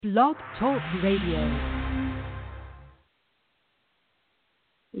Blog Talk Radio.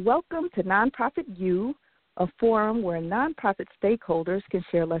 Welcome to Nonprofit U, a forum where nonprofit stakeholders can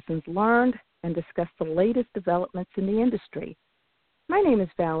share lessons learned and discuss the latest developments in the industry. My name is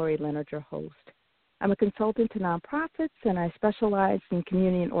Valerie Leonard, your host. I'm a consultant to nonprofits, and I specialize in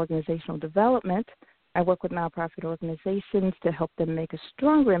community and organizational development. I work with nonprofit organizations to help them make a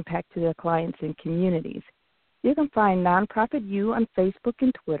stronger impact to their clients and communities. You can find Nonprofit U on Facebook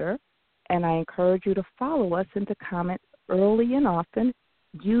and Twitter, and I encourage you to follow us and to comment early and often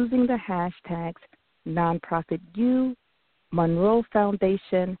using the hashtags NonprofitU, Monroe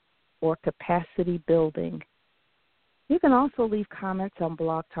Foundation, or Capacity Building. You can also leave comments on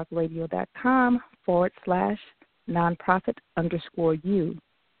blogtalkradio.com/nonprofit_U.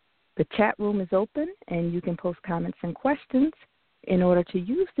 The chat room is open, and you can post comments and questions. In order to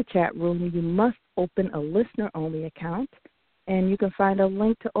use the chat room, you must open a listener-only account, and you can find a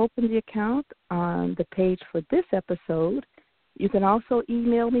link to open the account on the page for this episode. You can also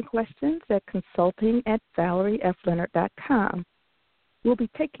email me questions at consulting@valeriefleonard.com. We'll be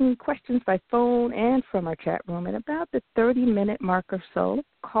taking questions by phone and from our chat room at about the 30-minute mark or so.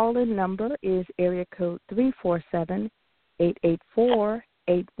 Call-in number is area code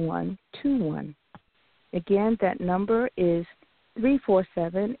 347-884-8121. Again, that number is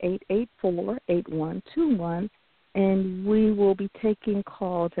 347-884-8121, and we will be taking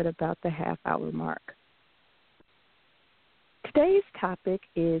calls at about the half-hour mark. Today's topic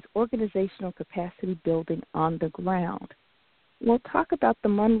is organizational capacity building on the ground. We'll talk about the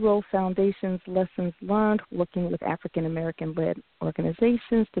Monroe Foundation's lessons learned working with African American-led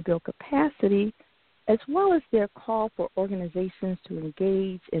organizations to build capacity, as well as their call for organizations to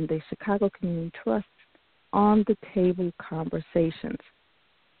engage in the Chicago Community Trust's on the table conversations.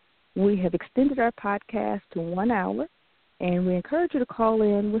 We have extended our podcast to 1 hour, and we encourage you to call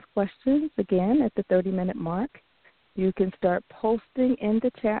in with questions again at the 30-minute mark. You can start posting in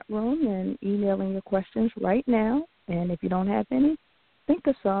the chat room and emailing your questions right now, and if you don't have any, think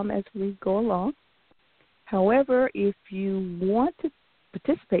of some as we go along. However, if you want to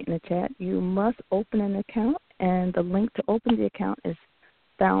participate in the chat, you must open an account, and the link to open the account is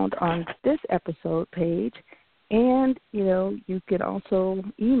found on this episode page, and you can also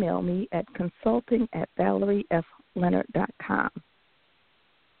email me at consulting@valeriefleonard.com.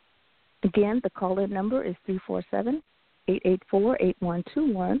 Again, the call-in number is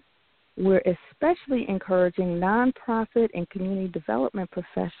 347-884-8121. We're especially encouraging nonprofit and community development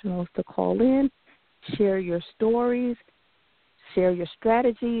professionals to call in, share your stories, share your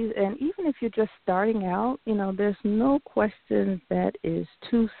strategies, and even if you're just starting out, there's no question that is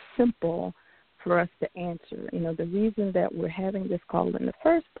too simple for us to answer. The reason that we're having this call in the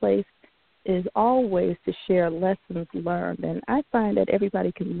first place is always to share lessons learned, and I find that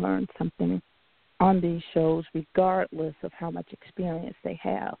everybody can learn something on these shows regardless of how much experience they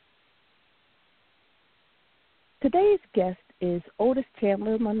have. Today's guest is Otis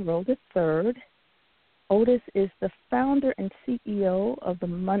Chandler Monroe III. Otis is the founder and CEO of the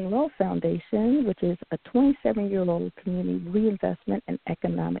Monroe Foundation, which is a 27-year-old community reinvestment and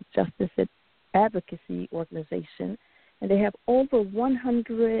economic justice advocacy organization, and they have over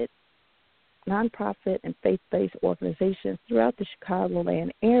 100 nonprofit and faith-based organizations throughout the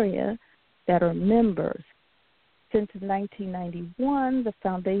Chicagoland area that are members. Since 1991, the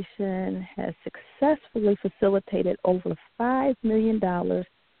foundation has successfully facilitated over $5 million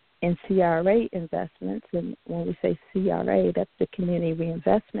in CRA investments, and when we say CRA, that's the Community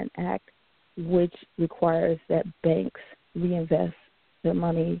Reinvestment Act, which requires that banks reinvest their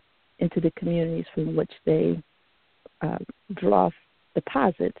money into the communities from which they draw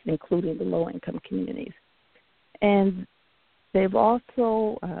deposits, including the low-income communities. And they've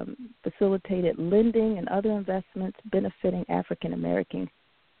also facilitated lending and other investments benefiting African-American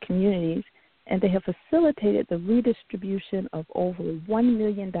communities, and they have facilitated the redistribution of over $1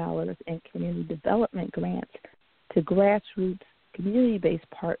 million in community development grants to grassroots community-based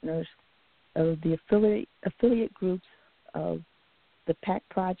partners of the affiliate groups of the PAC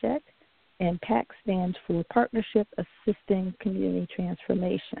Project, and PAC stands for Partnership Assisting Community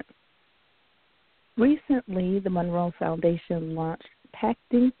Transformation. Recently, the Monroe Foundation launched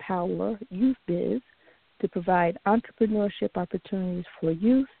Pacting Power Youth Biz to provide entrepreneurship opportunities for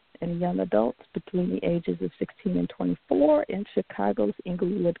youth and young adults between the ages of 16 and 24 in Chicago's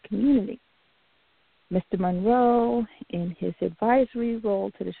Englewood community. Mr. Monroe, in his advisory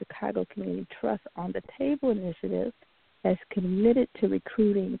role to the Chicago Community Trust on the Table initiative, has committed to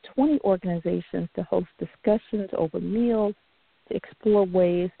recruiting 20 organizations to host discussions over meals to explore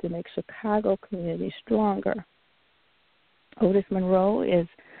ways to make Chicago communities stronger. Otis Monroe is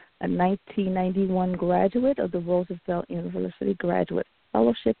a 1991 graduate of the Roosevelt University Graduate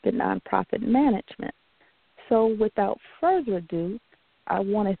Fellowship in Nonprofit Management. So without further ado, I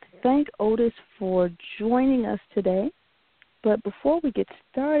wanted to thank Otis for joining us today. But before we get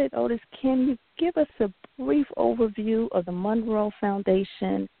started, Otis, can you give us a brief overview of the Monroe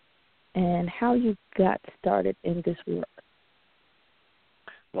Foundation and how you got started in this work?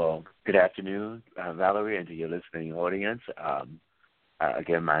 Well, good afternoon, Valerie, and to your listening audience.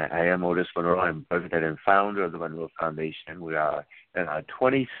 Again, I am Otis Monroe. I'm president and founder of the Monroe Foundation. We are in our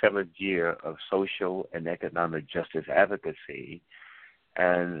 27th year of social and economic justice advocacy.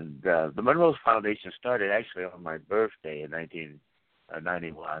 And the Monroe Foundation started actually on my birthday in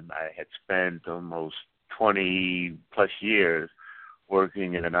 1991. I had spent almost 20-plus years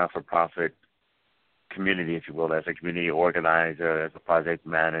working in a not-for-profit community, if you will, as a community organizer, as a project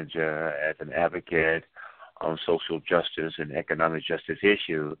manager, as an advocate on social justice and economic justice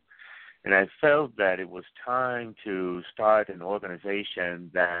issues. And I felt that it was time to start an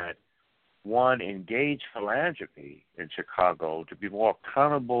organization that, one, engaged philanthropy in Chicago to be more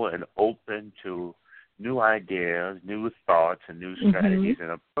accountable and open to new ideas, new thoughts, and new strategies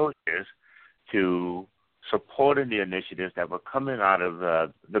and approaches to supporting the initiatives that were coming out of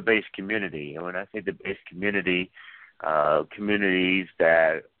the base community. And when I say the base community, communities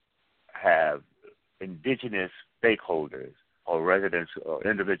that have indigenous stakeholders or residents or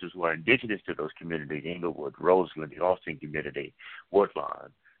individuals who are indigenous to those communities, Inglewood, Roseland, the Austin community, Woodlawn,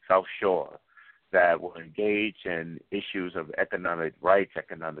 South Shore, that will engage in issues of economic rights,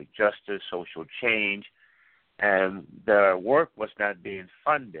 economic justice, social change, and their work was not being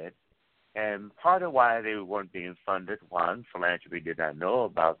funded. And part of why they weren't being funded, one, philanthropy did not know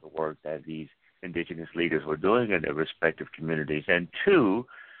about the work that these indigenous leaders were doing in their respective communities, and two,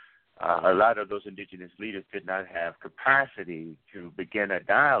 a lot of those indigenous leaders did not have capacity to begin a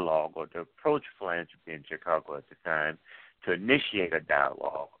dialogue or to approach philanthropy in Chicago at the time to initiate a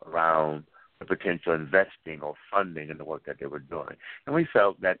dialogue around the potential investing or funding in the work that they were doing. And we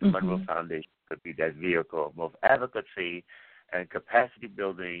felt that the Monroe Foundation could be that vehicle of both advocacy and capacity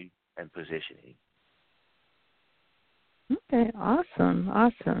building and positioning. Okay,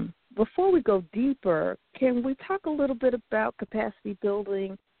 awesome. Before we go deeper, can we talk a little bit about capacity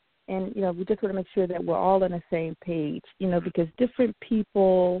building? And, we just want to make sure that we're all on the same page, because different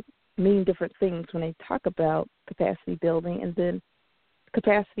people mean different things when they talk about capacity building, and then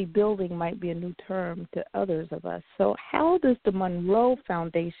capacity building might be a new term to others of us. So how does the Monroe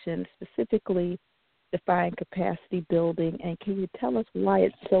Foundation specifically define capacity building, and can you tell us why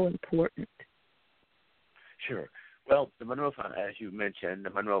it's so important? Sure. Well, the Monroe Foundation, as you mentioned,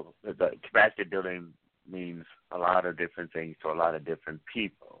 the capacity building means a lot of different things to a lot of different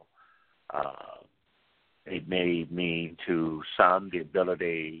people. It may mean to some the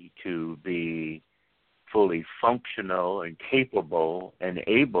ability to be fully functional and capable and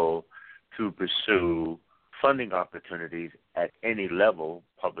able to pursue funding opportunities at any level,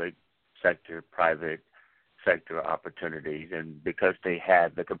 public sector, private sector opportunities. And because they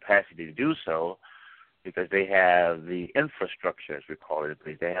have the capacity to do so, because they have the infrastructure, as we call it in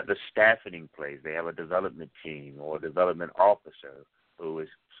place, they have the staffing in place, they have a development team or a development officer who is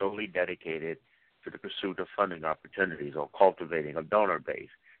solely dedicated to the pursuit of funding opportunities or cultivating a donor base,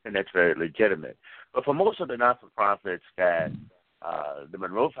 and that's very legitimate. But for most of the not-for-profits that the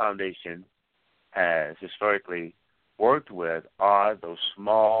Monroe Foundation has historically worked with are those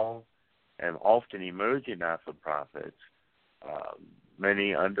small and often emerging not-for-profits,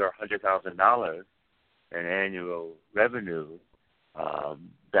 many under $100,000 in annual revenue,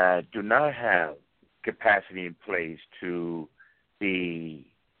 that do not have capacity in place to be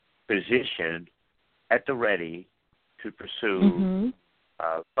positioned at the ready to pursue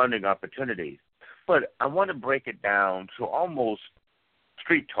funding opportunities. But I want to break it down to almost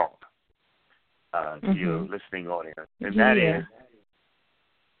street talk to your listening audience, and that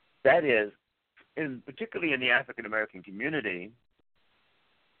is, particularly in the African American community.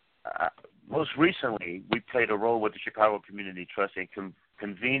 Most recently, we played a role with the Chicago Community Trust in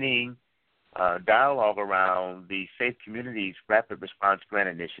convening dialogue around the Safe Communities Rapid Response Grant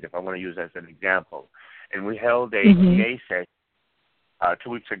Initiative. I want to use that as an example. And we held a TA session 2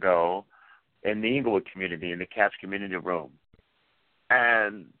 weeks ago in the Inglewood community in the CAPS community room.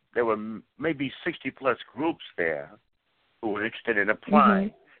 And there were maybe 60-plus groups there who were interested in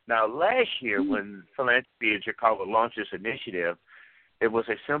applying. Now, last year when Philanthropy in Chicago launched this initiative, it was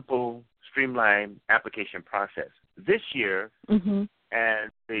a simple, streamlined application process. This year,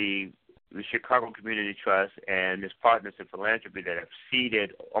 and the Chicago Community Trust and its partners in philanthropy that have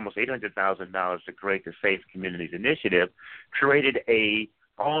seeded almost $800,000 to create the Safe Communities Initiative created a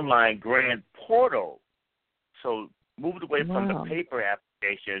online grant portal. So moved away from the Wow. paper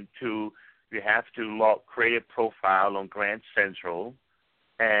application to you have to create a profile on Grant Central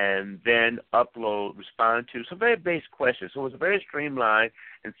and then respond to some very basic questions. So it was a very streamlined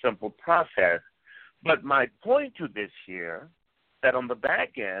and simple process. But my point to this here, that on the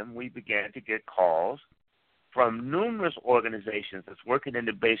back end, we began to get calls from numerous organizations that's working in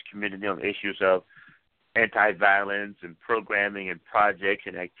the base community on issues of anti-violence and programming and projects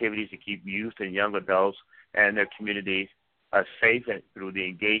and activities to keep youth and young adults and their communities safe and through the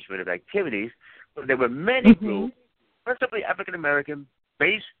engagement of activities. But there were many groups, principally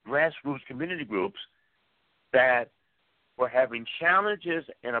African-American-based grassroots community groups, that were having challenges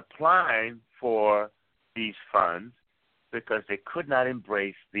in applying for these funds because they could not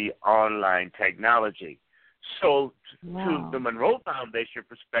embrace the online technology. So to the Monroe Foundation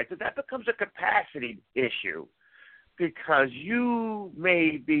perspective, that becomes a capacity issue because you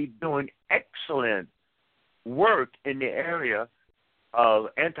may be doing excellent work in the area of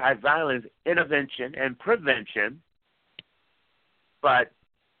anti-violence intervention and prevention, but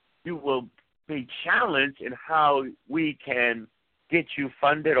you will be challenged in how we can get you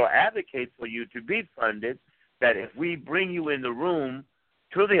funded or advocate for you to be funded, that if we bring you in the room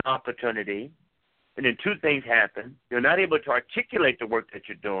to the opportunity, and then two things happen. You're not able to articulate the work that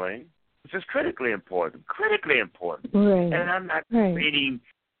you're doing, which is critically important. Right. And I'm not meaning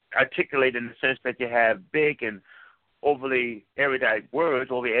articulate in the sense that you have big and overly erudite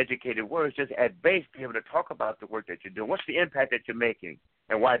words, overly educated words, just at base be able to talk about the work that you're doing. What's the impact that you're making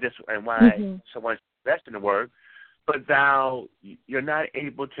and why someone's investing in the work, but you're not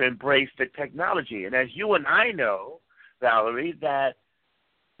able to embrace the technology. And as you and I know, Valerie, that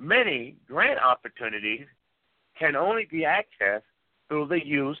many grant opportunities can only be accessed through the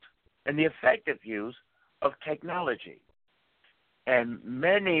use and the effective use of technology. And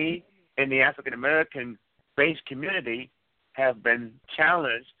many in the African-American-based community have been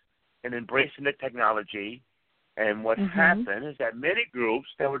challenged in embracing the technology. And what happened is that many groups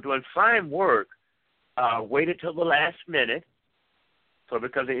that were doing fine work waited till the last minute. So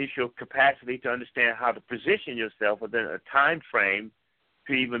because of the issue of capacity to understand how to position yourself within a time frame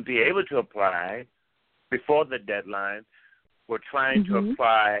to even be able to apply before the deadline, we're trying to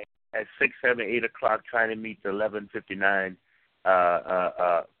apply at 6, 7, 8 o'clock, trying to meet the 11:59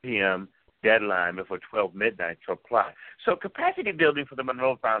 p.m. deadline before 12 midnight to apply. So capacity building for the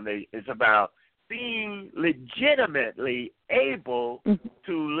Monroe Foundation is about being legitimately able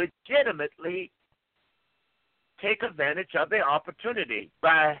to legitimately take advantage of the opportunity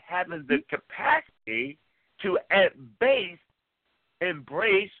by having the capacity to, at base,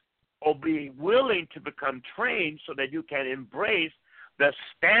 embrace or be willing to become trained so that you can embrace the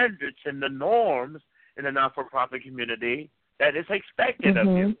standards and the norms in the not-for-profit community that is expected of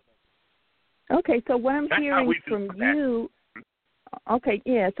you. Okay, so what I'm hearing from you,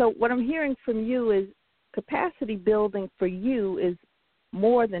 so what I'm hearing from you is capacity building for you is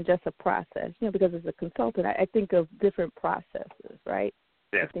more than just a process, because as a consultant, I think of different processes, right?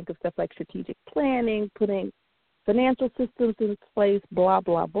 Yeah. I think of stuff like strategic planning, putting financial systems in place, blah,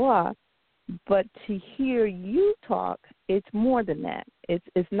 blah, blah. But to hear you talk, it's more than that.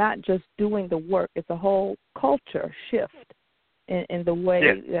 It's not just doing the work. It's a whole culture shift in the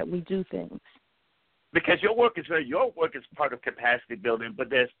way that we do things. Because your work is part of capacity building, but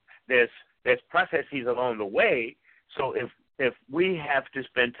there's processes along the way. So if we have to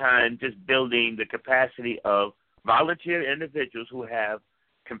spend time just building the capacity of volunteer individuals who have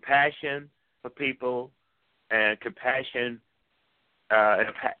compassion for people and compassion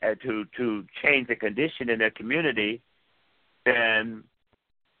to change the condition in their community, then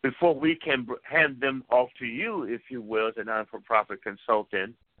before we can hand them off to you, if you will, as a non-for-profit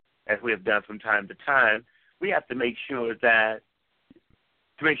consultant, as we have done from time to time, we have to make sure that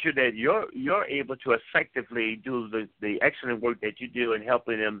you're able to effectively do the excellent work that you do in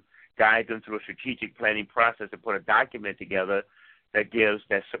helping them, guide them through a strategic planning process and put a document together that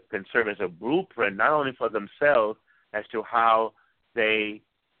can serve as a blueprint not only for themselves as to how they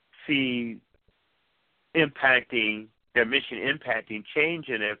see their mission impacting change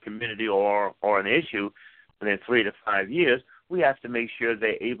in their community or an issue within 3 to 5 years. We have to make sure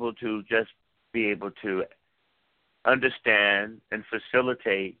they're able to just be able to understand and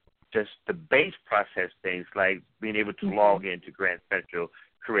facilitate just the base process things like being able to log into Grant Central,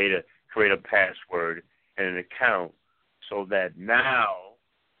 create a password and an account, so that now,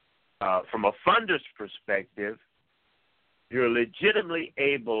 from a funder's perspective, you're legitimately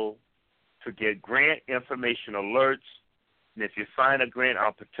able to get grant information alerts, and if you find a grant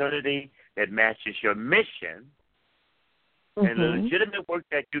opportunity that matches your mission, and the legitimate work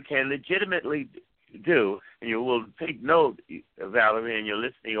that you can legitimately do, and you will take note, Valerie, and your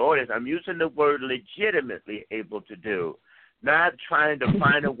listening audience, I'm using the word legitimately able to do, not trying to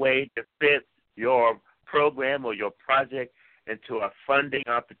find a way to fit your program or your project into a funding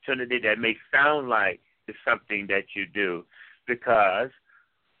opportunity that may sound like it's something that you do. Because,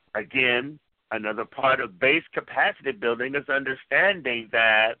 again, another part of base capacity building is understanding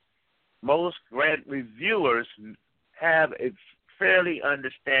that most grant reviewers have a fairly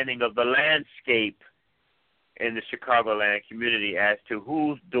understanding of the landscape in the Chicagoland community as to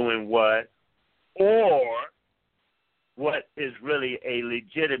who's doing what or what is really a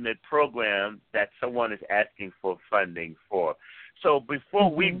legitimate program that someone is asking for funding for. So before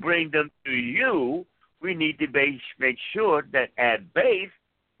we bring them to you, we need to make sure that at base,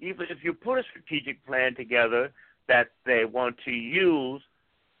 even if you put a strategic plan together that they want to use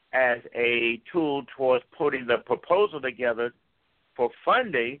as a tool towards putting the proposal together for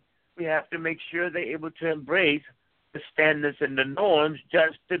funding, we have to make sure they're able to embrace the standards and the norms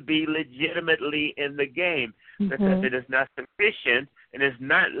just to be legitimately in the game, because it is not sufficient and it's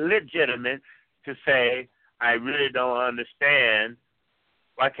not legitimate to say, I really don't understand.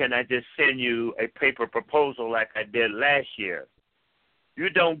 Why can't I just send you a paper proposal like I did last year? You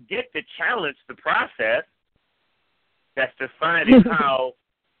don't get to challenge the process that's defining how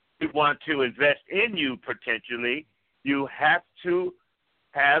we want to invest in you potentially. You have to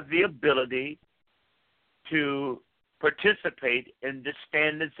have the ability to participate in the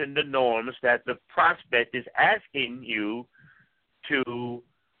standards and the norms that the prospect is asking you to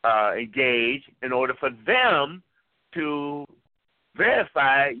engage in order for them to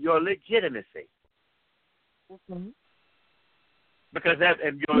verify your legitimacy. Because that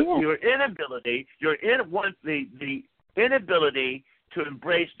your inability, the inability to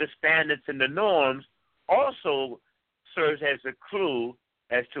embrace the standards and the norms also serves as a clue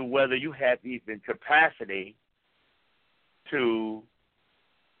as to whether you have even capacity to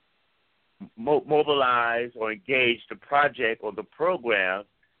mobilize or engage the project or the program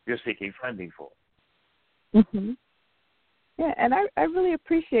you're seeking funding for. Yeah, and I really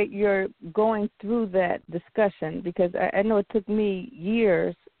appreciate your going through that discussion, because I know it took me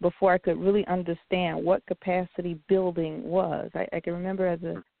years before I could really understand what capacity building was. I can remember as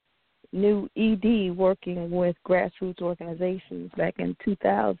a new ED working with grassroots organizations back in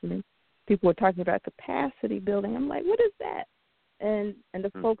 2000, people were talking about capacity building. I'm like, what is that? And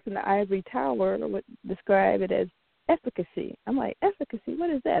the folks in the ivory tower would describe it as efficacy. I'm like, efficacy? What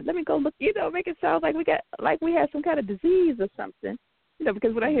is that? Let me go look, make it sound like we had some kind of disease or something.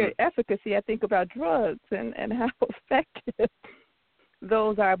 Because when I hear efficacy, I think about drugs and how effective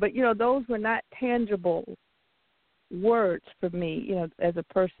those are. But, those were not tangible words for me, as a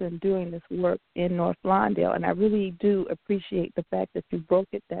person doing this work in North Lawndale. And I really do appreciate the fact that you broke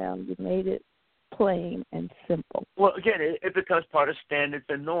it down. You made it plain and simple. Well, again, it becomes part of standards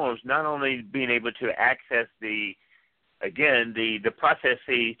and norms, not only being able to access the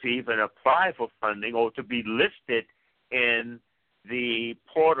processes to even apply for funding or to be listed in the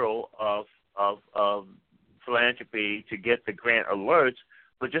portal of philanthropy to get the grant alerts,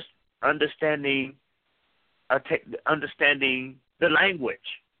 but just understanding the language.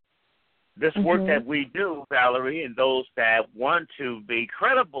 This work that we do, Valerie, and those that want to be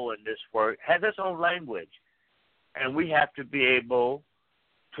credible in this work, has its own language. And we have to be able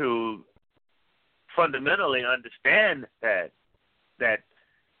to fundamentally understand that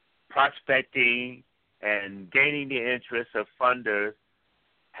prospecting and gaining the interest of funders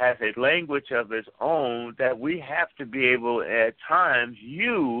has a language of its own that we have to be able at times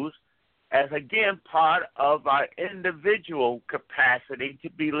use as, again, part of our individual capacity to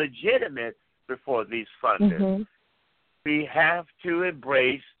be legitimate before these funders. We have to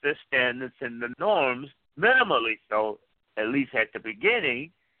embrace the standards and the norms, minimally so, at least at the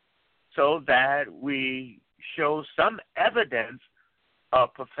beginning, so that we show some evidence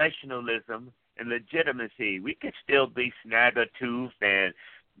of professionalism and legitimacy. We could still be snagger-toothed and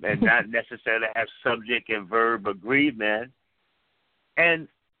not necessarily have subject and verb agreement. And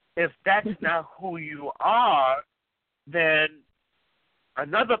if that's not who you are, then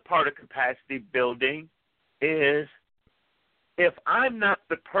another part of capacity building is, if I'm not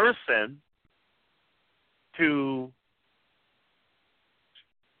the person to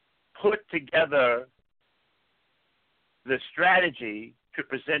put together the strategy to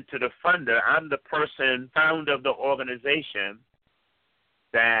present to the funder, I'm the person, founder of the organization,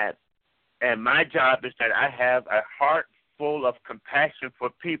 and my job is that I have a heart full of compassion for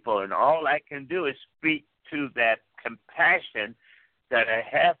people, and all I can do is speak to that compassion that I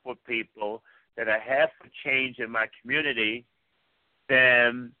have for people that I have for change in my community,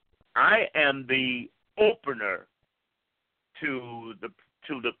 then I am the opener to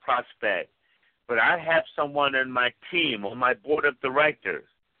the prospect. But I have someone in my team, on my board of directors,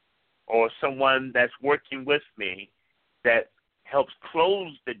 or someone that's working with me that helps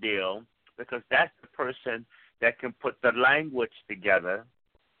close the deal, because that's the person that can put the language together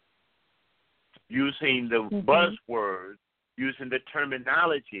using the buzzwords, using the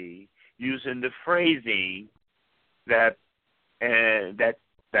terminology, using the phrasing that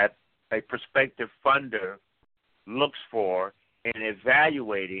a prospective funder looks for in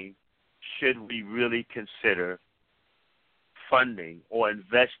evaluating should we really consider funding or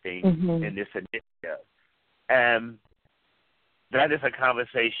investing in this initiative. And that is a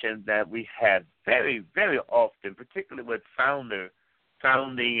conversation that we have very, very often, particularly with founding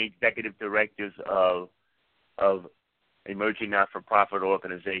executive directors of emerging not-for-profit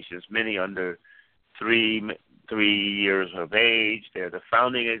organizations, many under 3 years of age. They're the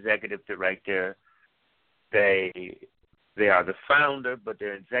founding executive director. They are the founder, but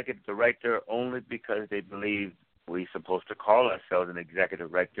they're executive director only because they believe we're supposed to call ourselves an executive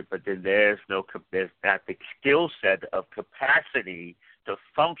director, but then there's not the skill set of capacity to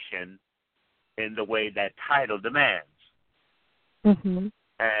function in the way that title demands.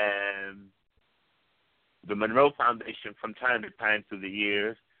 And the Monroe Foundation, from time to time through the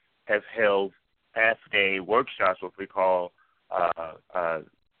years, have held half-day workshops, what we call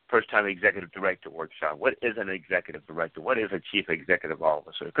first-time executive director workshop. What is an executive director? What is a chief executive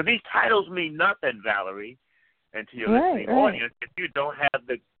officer? Because these titles mean nothing, Valerie, and to your listening audience, if you don't have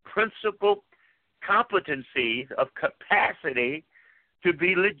the principal competencies of capacity to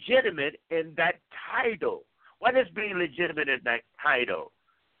be legitimate in that title. What is being legitimate in that title?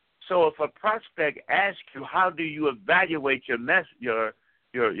 So if a prospect asks you, how do you evaluate your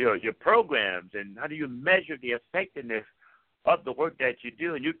programs, and how do you measure the effectiveness of the work that you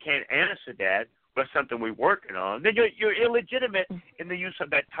do, and you can't answer that, but something we're working on, then you're illegitimate in the use of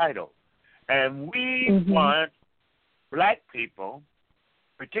that title. And we want black people,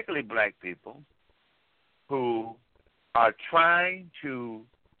 particularly black people, who are trying to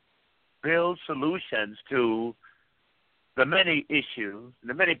build solutions to the many issues,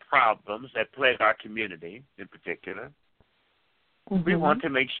 the many problems that plague our community in particular. We want to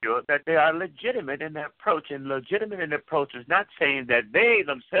make sure that they are legitimate in their approach. And legitimate in their approach is not saying that they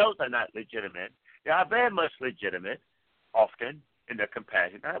themselves are not legitimate. They are very much legitimate, often, in their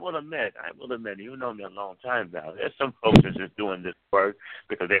compassion. I will admit, you know me a long time now, there's some folks that's just doing this work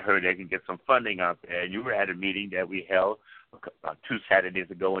because they heard they can get some funding out there. You were at a meeting that we held about 2 Saturdays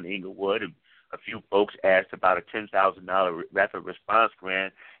ago in Inglewood, and a few folks asked about a $10,000 rapid response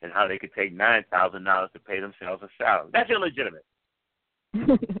grant and how they could take $9,000 to pay themselves a salary. That's illegitimate.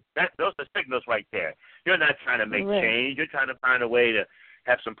 Those are signals right there. You're not trying to make change. You're trying to find a way to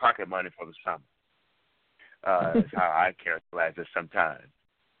have some pocket money for the summer. That's how I characterize it sometimes.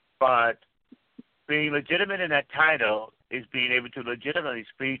 But being legitimate in that title is being able to legitimately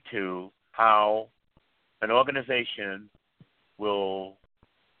speak to how an organization will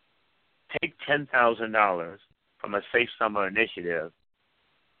take $10,000 from a Safe Summer initiative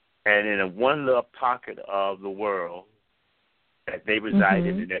and in a one little pocket of the world that they reside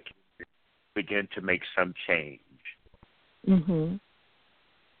in, that begin to make some change.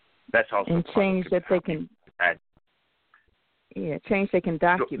 That's also and change that they can. Change they can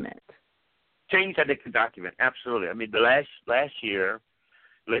document. Change that they can document. Absolutely. I mean, the last year,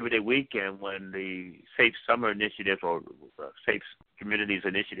 Labor Day weekend, when the Safe Summer Initiative or Safe Communities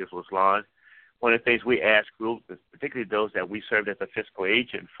Initiative was launched, one of the things we asked groups, particularly those that we served as a fiscal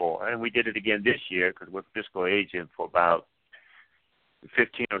agent for, and we did it again this year because we're fiscal agent for about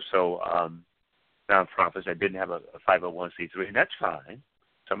 15 or so nonprofits that didn't have a 501c3, and that's fine.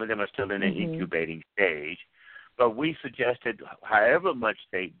 Some of them are still in an incubating stage. But we suggested, however much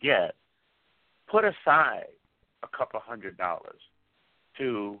they get, put aside a couple $100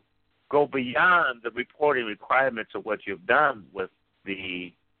 to go beyond the reporting requirements of what you've done with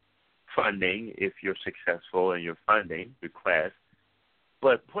the funding, if you're successful in your funding request,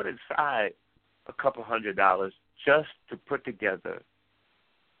 but put aside a couple $100 just to put together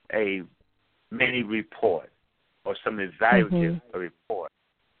a mini report or some evaluative report.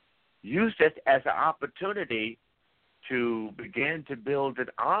 Use this as an opportunity to begin to build an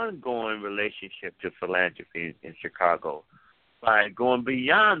ongoing relationship to philanthropy in Chicago by going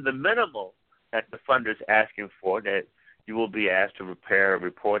beyond the minimal that the funder's asking for, that you will be asked to prepare a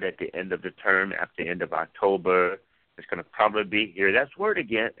report at the end of the term, at the end of October. It's going to probably be here. That's word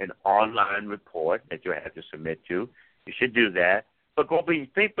again, an online report that you have to submit to. You should do that. But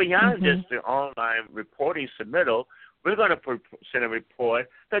think beyond Mm-hmm. just the online reporting submittal. We're going to send a report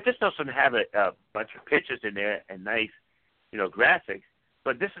that just doesn't have a bunch of pictures in there and nice, graphics.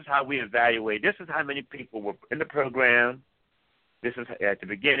 But this is how we evaluate. This is how many people were in the program. This is at the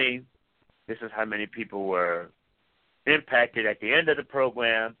beginning. This is how many people were impacted at the end of the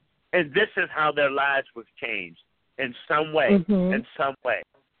program. And this is how their lives were changed in some way. Mm-hmm. In some way.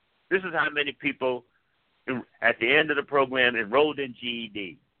 This is how many people at the end of the program enrolled in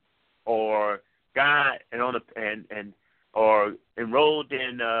GED, or got or enrolled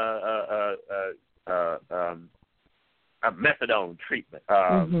in a methadone treatment.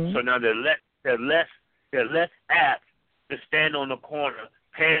 Mm-hmm. So now they're less apt to stand on the corner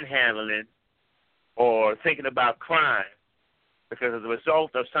panhandling or thinking about crime, because as a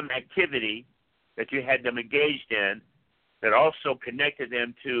result of some activity that you had them engaged in that also connected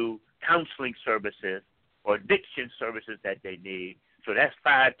them to counseling services or addiction services that they need. So that's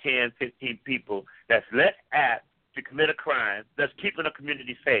 5, 10, 15 people that's less apt to commit a crime, that's keeping the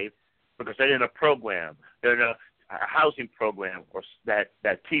community safe because they're in a program, they're in a housing program or that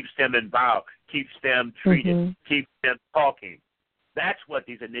keeps them involved, keeps them treated, Mm-hmm. keeps them talking. That's what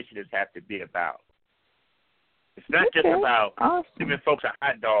these initiatives have to be about. It's not just about giving folks a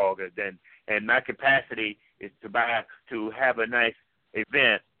hot dog, and my capacity is to have a nice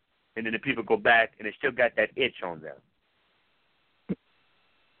event, and then the people go back and they still got that itch on them.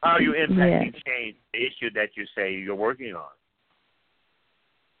 How are you impacting change, the issue that you say you're working on?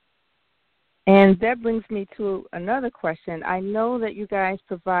 And that brings me to another question. I know that you guys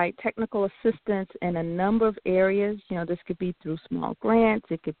provide technical assistance in a number of areas. This could be through small grants.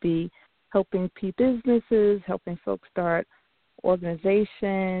 It could be helping businesses, helping folks start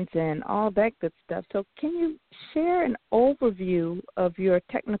organizations, and all that good stuff. So can you share an overview of your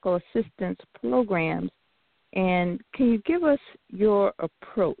technical assistance programs, and can you give us your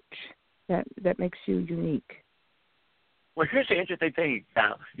approach that makes you unique? Well, here's the interesting thing.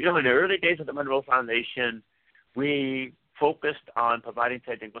 Now, in the early days of the Monroe Foundation, we focused on providing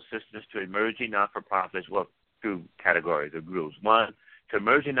technical assistance to emerging not-for-profits, through categories or groups. One, to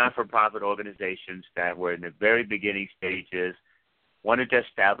emerging not-for-profit organizations that were in the very beginning stages, wanted to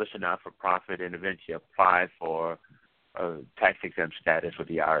establish a not-for-profit and eventually apply for tax-exempt status with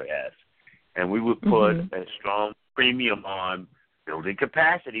the IRS. And we would put a strong premium on building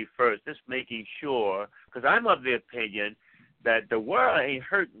capacity first, just making sure, because I'm of the opinion that the world ain't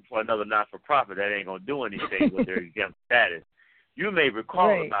hurting for another not-for-profit that ain't going to do anything with their exempt status. You may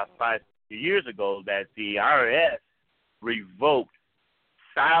recall about 5 years ago that the IRS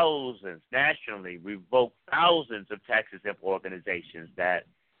nationally revoked thousands of tax-exempt organizations that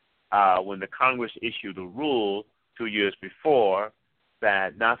when the Congress issued a rule 2 years before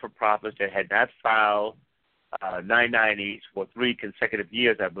that not-for-profits that had not filed 990s for 3 consecutive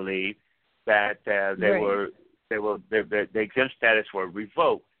years, I believe, that the exempt status were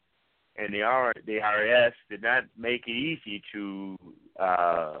revoked, and the IRS did not make it easy to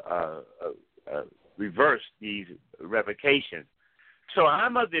reverse these revocations. So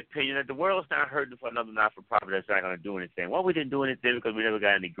I'm of the opinion that the world is not hurting for another not-for-profit that's not going to do anything. Well, we didn't do anything because we never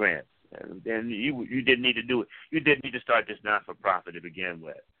got any grants, and you didn't need to do it. You didn't need to start this not-for-profit to begin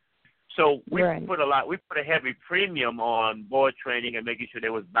with. So we put a heavy premium on board training and making sure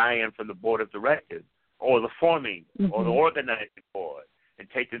there was buy-in from the board of directors or the forming or the organizing board, and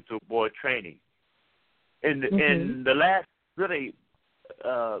take them through board training. In the last,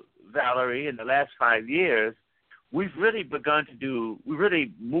 Valerie, in the last 5 years, we've really we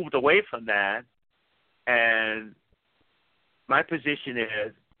really moved away from that. And my position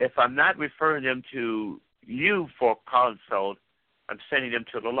is, if I'm not referring them to you for consult, I'm sending them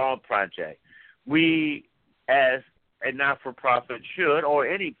to the Law Project. We, as a not-for-profit should, or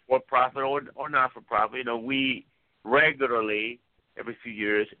any for-profit or not-for-profit, we regularly, every few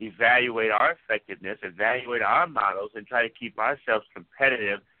years, evaluate our effectiveness, evaluate our models, and try to keep ourselves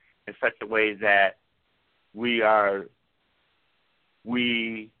competitive in such a way that we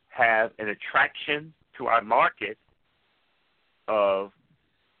have an attraction to our market of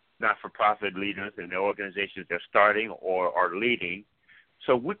not-for-profit leaders and the organizations they're starting or are leading.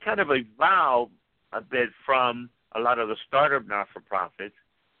 So we kind of evolved a bit from a lot of the startup not-for-profits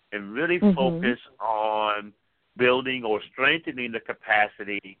and really focus on building or strengthening the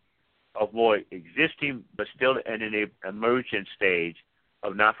capacity of more existing but still in an emergent stage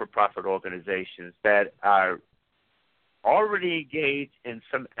of not-for-profit organizations that are already engaged in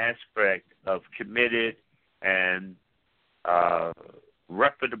some aspect of committed and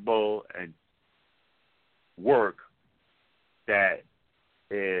reputable and work that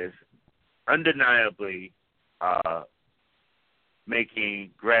is undeniably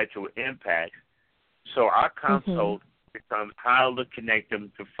making gradual impacts. So our consult becomes how to connect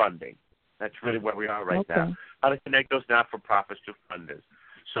them to funding. That's really where we are right now. How to connect those not-for-profits to funders.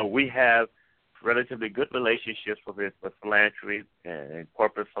 So we have relatively good relationships with philanthropy and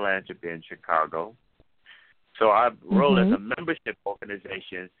corporate philanthropy in Chicago. So our role as a membership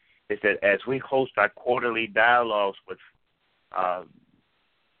organization is that as we host our quarterly dialogues with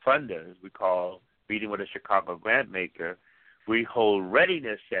funders, we call Meeting with a Chicago Grantmaker, we hold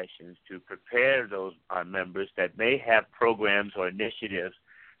readiness sessions to prepare those our members that may have programs or initiatives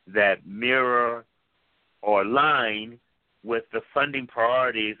that mirror or align with the funding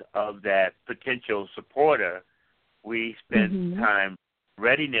priorities of that potential supporter. We spend time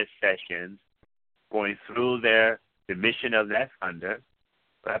readiness sessions going through the mission of that funder,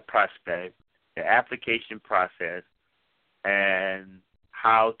 that prospect, the application process, and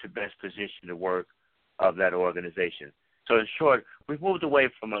how to best position the work of that organization. So in short, we've moved away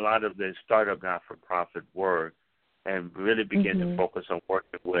from a lot of the startup not-for-profit work and really begin to focus on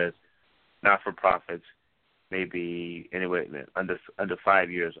working with not-for-profits, maybe anyway under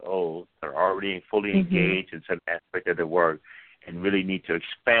 5 years old, are already fully engaged in some aspect of the work and really need to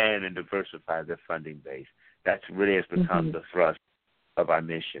expand and diversify their funding base. That's really has become the thrust of our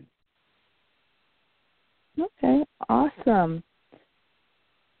mission. Okay, awesome.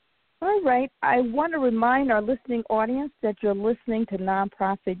 All right. I want to remind our listening audience that you're listening to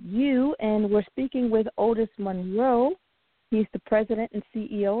Nonprofit U, and we're speaking with Otis Monroe. He's the president and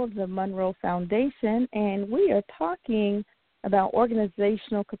CEO of the Monroe Foundation, and we are talking about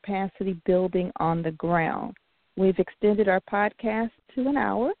organizational capacity building on the ground. We've extended our podcast to an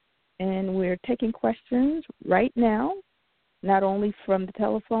hour, and we're taking questions right now, not only from the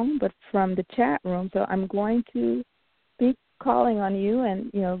telephone but from the chat room. So I'm going to be calling on you,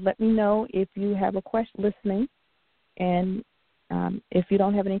 and let me know if you have a question listening. And if you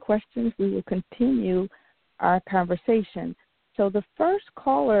don't have any questions, we will continue our conversation. So the first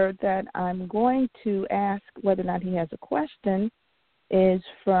caller that I'm going to ask whether or not he has a question is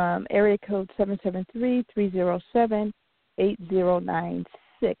from area code 773-307-8096.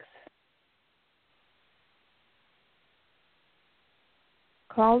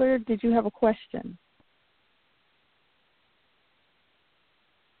 Caller, did you have a question?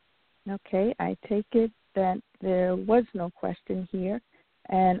 Okay, I take it that there was no question here,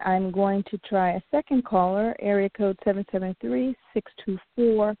 and I'm going to try a second caller, area code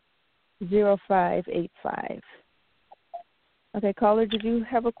 773-624-0585. Okay, caller, did you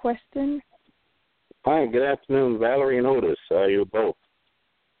have a question? Hi, good afternoon, Valerie and Otis. You both.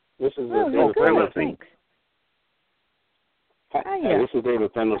 This is David Pendleton. Thanks. This is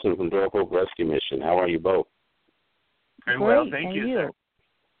David Pendleton from Door Hope Rescue Mission. How are you both? Very well, thank you, sir.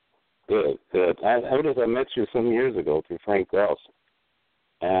 Good. Otis, I met you some years ago through Frank Grouse.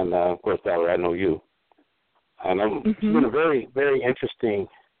 And, of course, Valerie, I know you. And it's been a very, very interesting,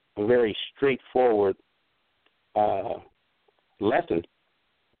 very straightforward lesson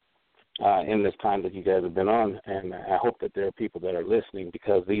in this time that you guys have been on. And I hope that there are people that are listening,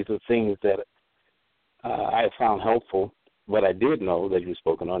 because these are things that I have found helpful. What I did know that you've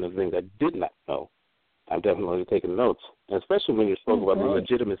spoken on is things I did not know. I'm definitely taking notes, especially when you spoke about the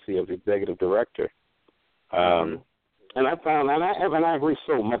legitimacy of the executive director. And I found, and I agree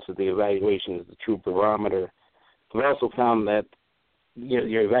so much that the evaluation is the true barometer. I've also found that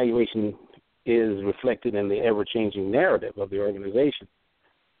your evaluation is reflected in the ever-changing narrative of the organization,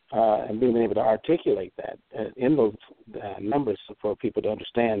 and being able to articulate that in those numbers for people to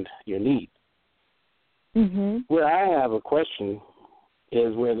understand your need. Where I have a question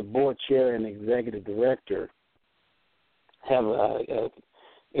is where the board chair and executive director have,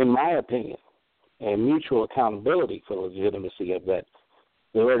 in my opinion, a mutual accountability for the legitimacy of that,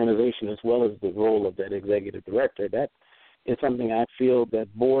 the organization, as well as the role of that executive director. That is something I feel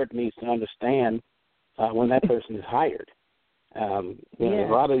that board needs to understand when that person is hired. A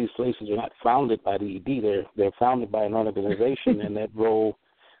lot of these places are not founded by the ED. They're founded by an organization, and that role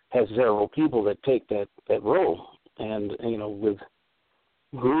has several people that take that role. And, with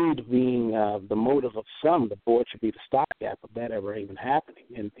greed being the motive of some, the board should be the stopgap of that ever even happening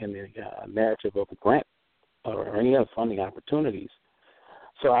in the narrative of a grant or any other funding opportunities.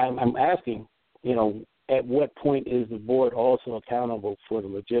 So I'm asking, at what point is the board also accountable for the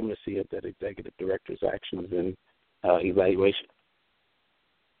legitimacy of that executive director's actions and evaluation?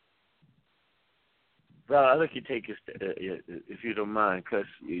 Well, I'd like you to take it, if you don't mind, because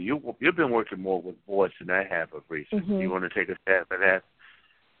you've been working more with boards than I have of recent. You want to take a stab at that?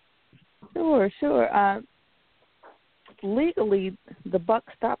 Sure. Legally, the buck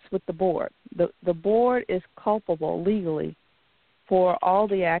stops with the board. The board is culpable legally for all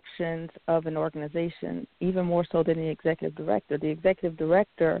the actions of an organization, even more so than the executive director. The executive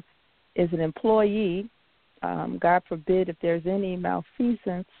director is an employee. God forbid if there's any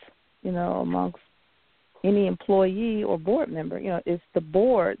malfeasance, amongst any employee or board member, it's the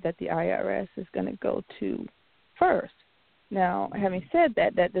board that the IRS is going to go to first. Now, having said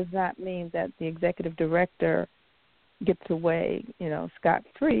that, that does not mean that the executive director gets away,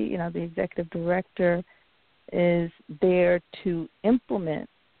 scot-free. The executive director is there to implement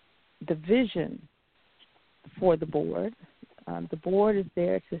the vision for the board. The board is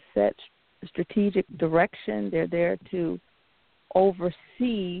there to set strategic direction. They're there to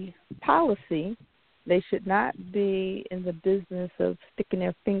oversee policy. They should not be in the business of sticking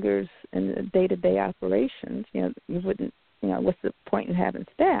their fingers in the day-to-day operations. You wouldn't, what's the point in having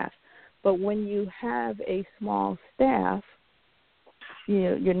staff? But when you have a small staff,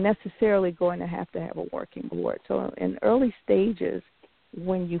 you're necessarily going to have a working board. So in early stages,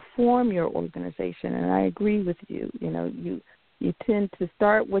 when you form your organization, and I agree with you, you tend to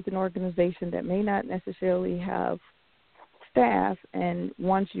start with an organization that may not necessarily have staff, and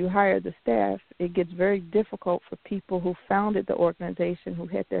once you hire the staff, it gets very difficult for people who founded the organization, who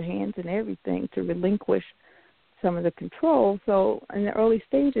had their hands in everything, to relinquish some of the control. So in the early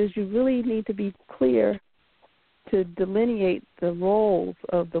stages, you really need to be clear to delineate the roles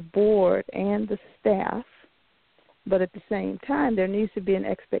of the board and the staff, but at the same time, there needs to be an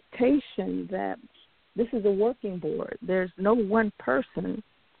expectation that this is a working board. There's no one person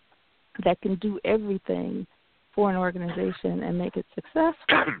that can do everything for an organization and make it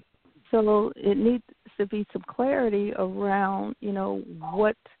successful. So it needs to be some clarity around,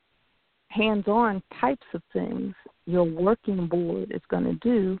 what hands-on types of things your working board is going to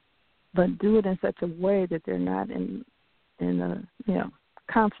do, but do it in such a way that they're not in a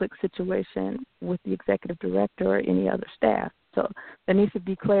conflict situation with the executive director or any other staff. So there needs to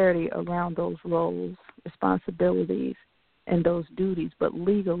be clarity around those roles, responsibilities, and those duties. But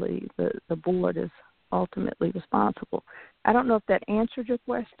legally, the board is ultimately responsible. I don't know if that answered your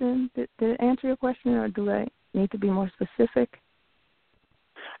question. Did it answer your question, or do I need to be more specific?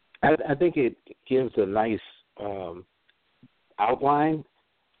 I think it gives a nice outline,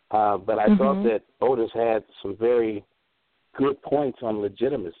 but I thought that Otis had some very good points on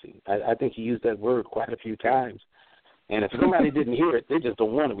legitimacy. I think he used that word quite a few times. And if somebody didn't hear it, they just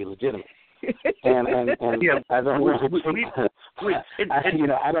don't want to be legitimate. And yeah, I don't want to take,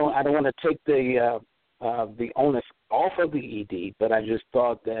 I don't want to take the onus off of the ED, but I just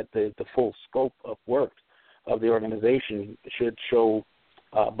thought that the full scope of work of the organization should show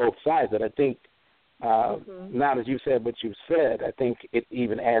both sides. And I think now that you've said what you've said, I think it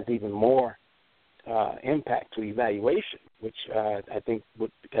even adds even more impact to evaluation, which I think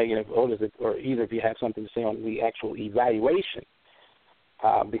would, or either of you have something to say on the actual evaluation,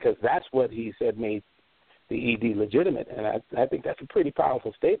 because that's what he said made the ED legitimate, and I think that's a pretty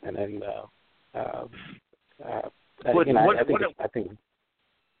powerful statement. And I think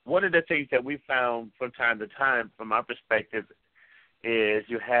one of the things that we found from time to time, from our perspective, is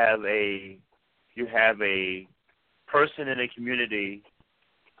you have a person in a community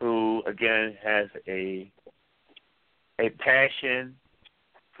who, again, has a passion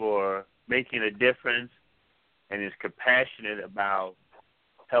for making a difference and is compassionate about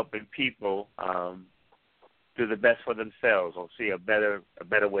helping people do the best for themselves or see a better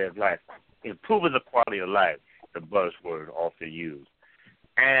way of life, improving the quality of life, the buzzword often used.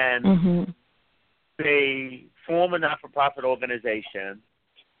 And they form a not-for-profit organization,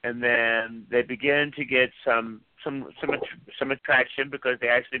 and then they begin to get some attraction because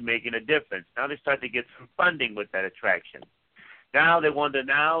they're actually making a difference. Now they start to get some funding with that attraction. Now they want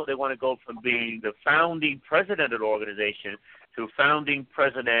to go from being the founding president of the organization to founding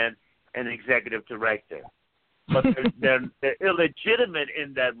president and executive director. But they're illegitimate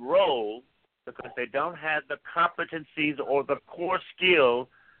in that role because they don't have the competencies or the core skills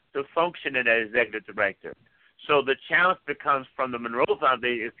to function as executive director. So the challenge becomes from the Monroe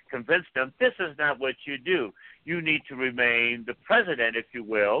Foundation is to convince them this is not what you do. You need to remain the president, if you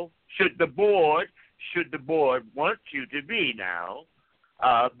will, should the board want you to be now,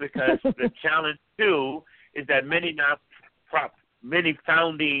 because the challenge, too, is that many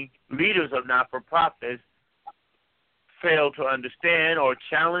founding leaders of not-for-profits fail to understand or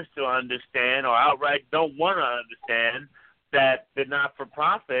challenge to understand or outright don't want to understand that the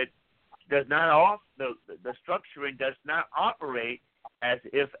not-for-profit does not the structuring does not operate as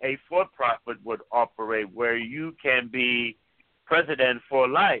if a for-profit would operate, where you can be president for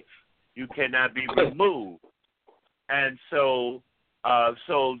life. You cannot be removed. And so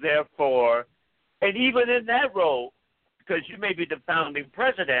therefore, and even in that role, because you may be the founding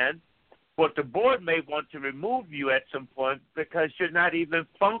president, but the board may want to remove you at some point because you're not even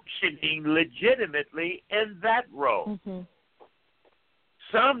functioning legitimately in that role. Mm-hmm.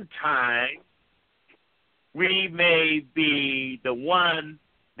 Sometimes we may be the one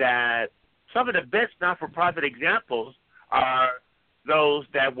that some of the best not-for-profit examples are those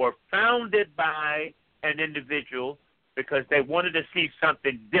that were founded by an individual because they wanted to see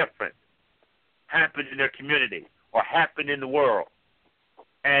something different happen in their community or happen in the world.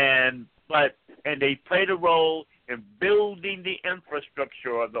 And they played a role in building the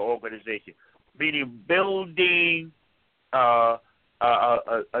infrastructure of the organization, meaning building a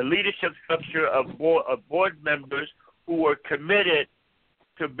leadership structure of board members who were committed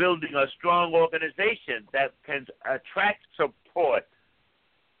to building a strong organization that can attract support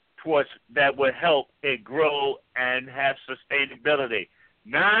towards that would help it grow and have sustainability.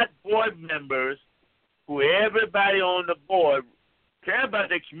 Not board members who everybody on the board care about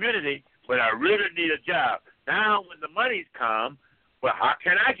their community, but I really need a job. Now when the money's come, well, how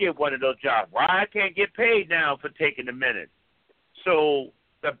can I get one of those jobs? Why I can't get paid now for taking a minute? So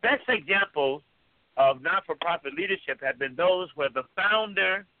the best examples of not-for-profit leadership have been those where the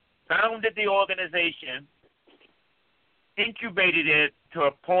founder founded the organization, incubated it to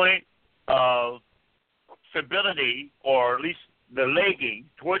a point of stability, or at least the legging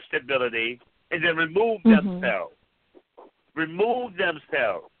towards stability, and then removed themselves. Remove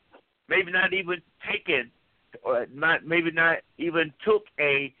themselves. Maybe not even taken, or maybe not even took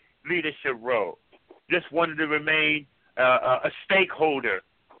a leadership role. Just wanted to remain a stakeholder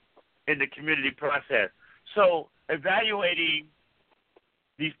in the community process. So evaluating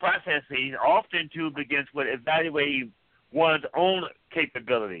these processes often too begins with evaluating one's own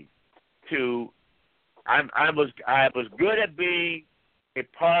capability. I was good at being a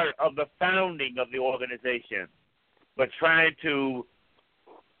part of the founding of the organization, but trying to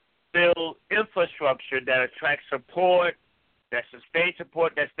build infrastructure that attracts support, that sustains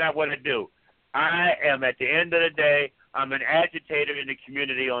support, that's not what I do. I am, at the end of the day, I'm an agitator in the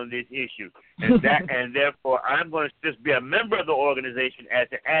community on this issue, and therefore I'm going to just be a member of the organization as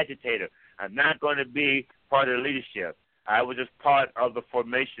an agitator. I'm not going to be part of the leadership. I was just part of the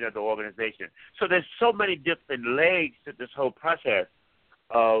formation of the organization. So there's so many different legs to this whole process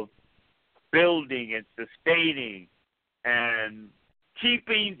of building and sustaining and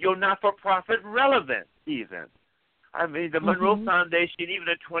keeping your not-for-profit relevant even. I mean, the Monroe Foundation, even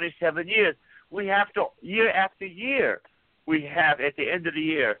in 27 years, we have to, year after year, we have, at the end of the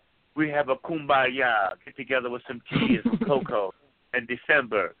year, we have a kumbaya, get together with some tea and some cocoa in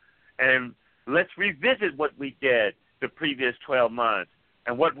December, and let's revisit what we did the previous 12 months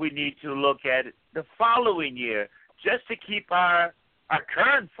and what we need to look at the following year just to keep our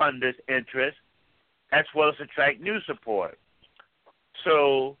current funders' interest as well as attract new support.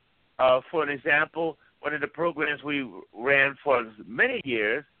 So, for an example, one of the programs we ran for many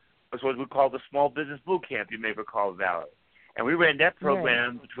years was what we call the Small Business Boot Camp, you may recall, Valerie. And we ran that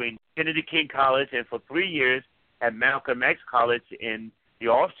program between Kennedy King College and for 3 years at Malcolm X College in the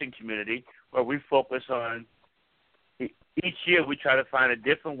Austin community, where we focus on each year we try to find a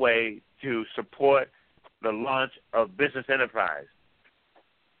different way to support the launch of business enterprise.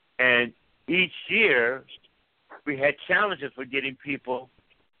 And each year we had challenges for getting people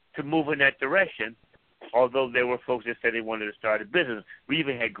to move in that direction, although there were folks that said they wanted to start a business. We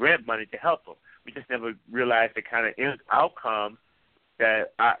even had grant money to help them. We just never realized the kind of outcome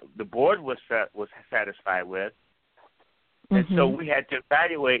that the board was satisfied with. And so we had to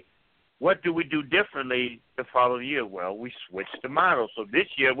evaluate, what do we do differently the following year? Well, we switched the model. So this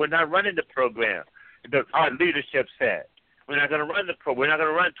year we're not running the program. Our leadership said, we're not going to run the program. We're not going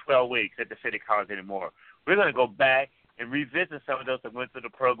to run 12 weeks at the City College anymore. We're going to go back and revisit some of those that went through the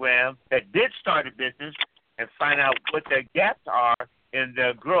program that did start a business and find out what their gaps are in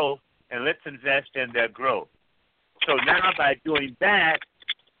their growth, and let's invest in their growth. So now by doing that,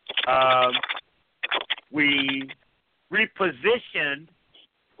 we repositioned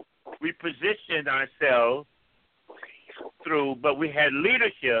ourselves through, but we had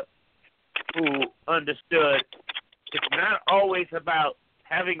leadership who understood it's not always about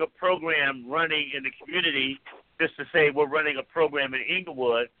having a program running in the community just to say we're running a program in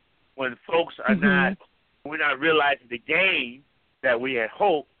Inglewood when folks are we're not realizing the gain that we had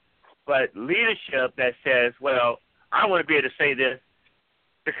hoped, but leadership that says, well, I want to be able to say this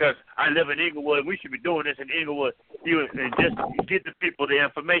because I live in Inglewood, we should be doing this in Inglewood, and just get the people the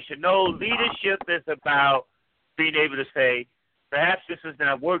information. No, leadership is about being able to say, perhaps this is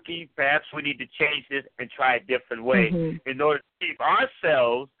not working, perhaps we need to change this and try a different way in order to keep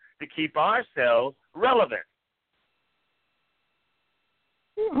ourselves relevant.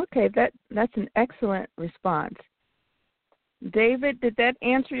 Okay, that's an excellent response. David, did that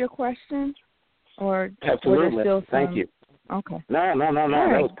answer your question? Or Absolutely. were there still some... Thank you. Okay. No. Right.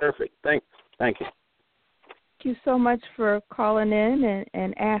 That was perfect. Thank you. Thank you so much for calling in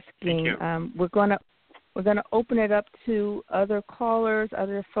and asking. We're gonna open it up to other callers,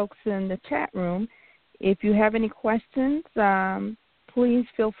 other folks in the chat room. If you have any questions, please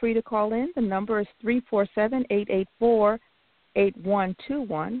feel free to call in. The number is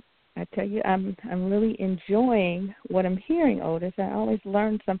 347-884-8121. I tell you, I'm really enjoying what I'm hearing, Otis. I always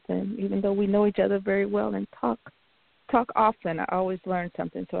learn something, even though we know each other very well and talk often. I always learn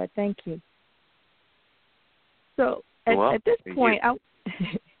something, so I thank you. So at this point,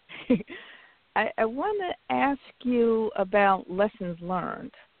 I want to ask you about lessons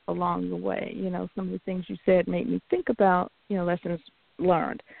learned along the way. You know, some of the things you said made me think about, lessons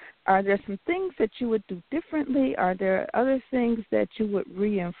learned. Are there some things that you would do differently? Are there other things that you would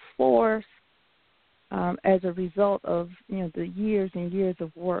reinforce as a result of, the years and years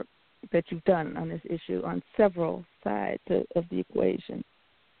of work that you've done on this issue on several sides of the equation?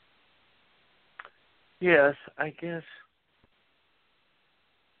 Yes, I guess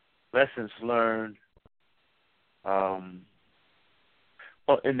lessons learned. Well,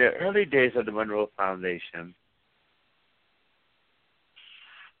 in the early days of the Monroe Foundation,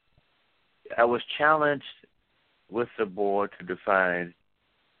 I was challenged with the board to define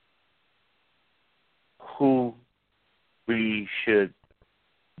who we should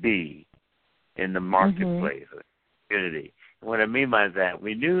be in the marketplace, or community. And what I mean by that,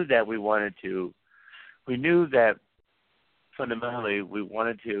 we knew that fundamentally we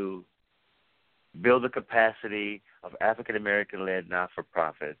wanted to build the capacity of African American-led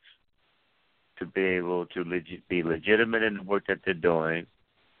not-for-profits to be able to be legitimate in the work that they're doing,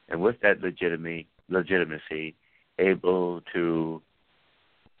 and with that legitimacy, able to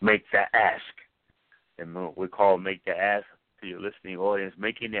make the ask. And what we call make the ask to your listening audience,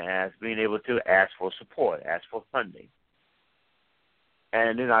 making the ask, being able to ask for support, ask for funding.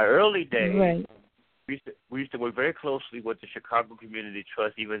 And in our early days, right. we used to work very closely with the Chicago Community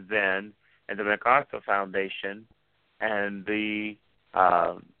Trust even then, and the MacArthur Foundation, and the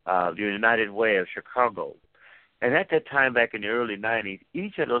United Way of Chicago. And at that time, back in the early 90s,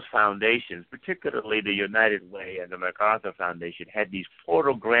 each of those foundations, particularly the United Way and the MacArthur Foundation, had these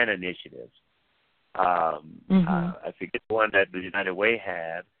portal grant initiatives. I forget the one that the United Way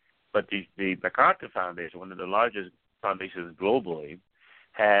had, but the MacArthur Foundation, one of the largest foundations globally,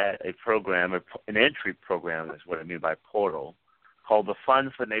 had a program, an entry program, that's what I mean by portal, called the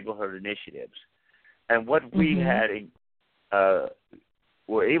Fund for Neighborhood Initiatives. And what we had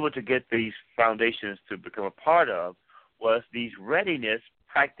were able to get these foundations to become a part of was these readiness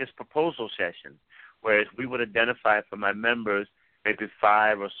practice proposal sessions, whereas we would identify for my members maybe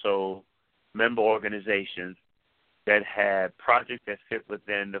 5 or so member organizations that had projects that fit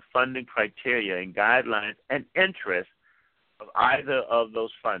within the funding criteria and guidelines and interests of either of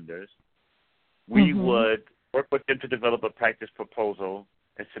those funders. We would work with them to develop a practice proposal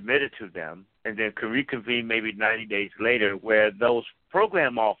and submit it to them, and then could reconvene maybe 90 days later where those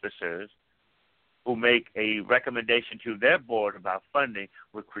program officers who make a recommendation to their board about funding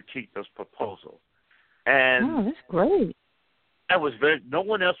would critique those proposals. And that's great. No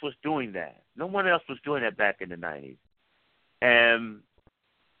one else was doing that. No one else was doing that back in the 90s. And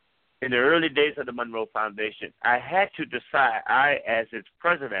in the early days of the Monroe Foundation, I had to decide, as its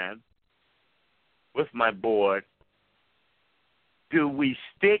president, with my board, do we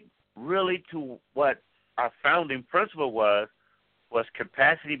stick really to what our founding principle was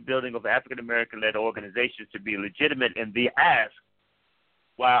capacity building of African American-led organizations to be legitimate in the ask,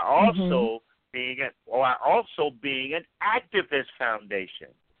 while also being an activist foundation.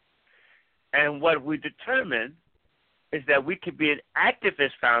 And what we determined is that we could be an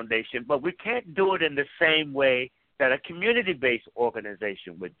activist foundation, but we can't do it in the same way that a community-based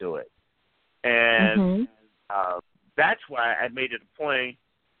organization would do it. And that's why I made it a point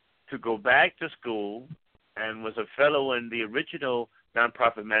to go back to school and was a fellow in the original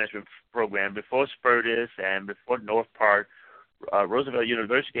nonprofit management program before Spertus and before North Park. Roosevelt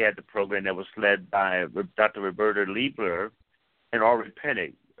University had the program that was led by Dr. Roberta Liebler and Aubrey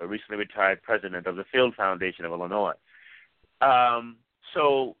Pennick, a recently retired president of the Field Foundation of Illinois.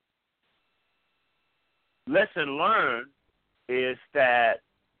 So lesson learned is that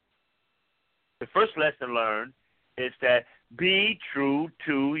the first lesson learned is that be true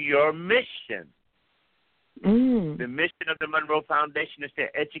to your mission. The mission of the Monroe Foundation is to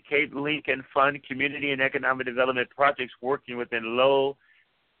educate, link, and fund community and economic development projects working within low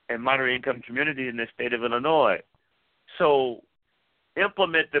and moderate income communities in the state of Illinois. So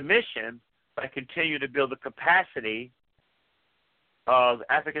implement the mission by continuing to build the capacity of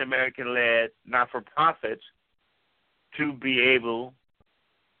African American-led not-for-profits to be able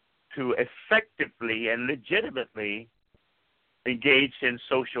to effectively and legitimately engage in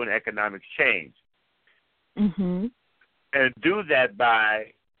social and economic change. Mm-hmm. And do that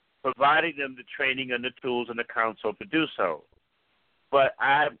by providing them the training and the tools and the counsel to do so. But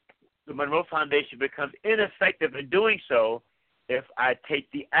the Monroe Foundation becomes ineffective in doing so if I take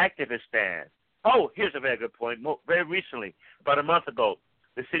the activist stand. Oh, here's a very good point. Very recently, about a month ago,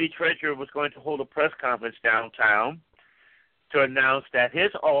 the city treasurer was going to hold a press conference downtown to announce that his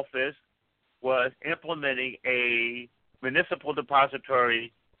office was implementing a municipal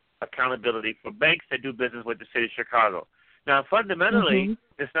depository accountability for banks that do business with the city of Chicago. Now, fundamentally,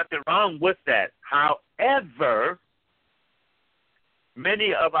 there's nothing wrong with that. However,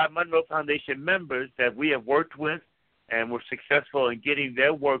 many of our Monroe Foundation members that we have worked with and were successful in getting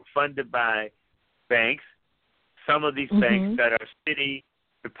their work funded by banks, some of these banks that are city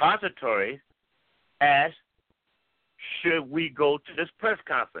depositories, asked, should we go to this press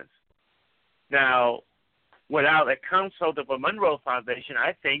conference? Now, without a consult of a Monroe Foundation,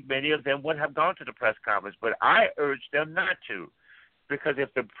 I think many of them would have gone to the press conference, but I urge them not to, because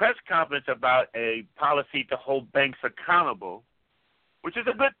if the press conference about a policy to hold banks accountable, which is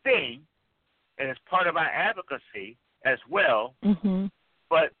a good thing, and it's part of our advocacy as well,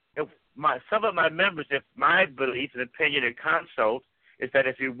 but if some of my members, if my belief and opinion and consult is that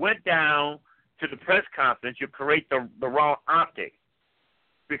if you went down to the press conference, you create the wrong optic,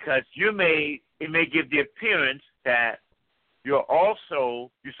 because it may give the appearance that you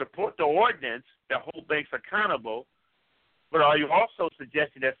support the ordinance that hold banks accountable, but are you also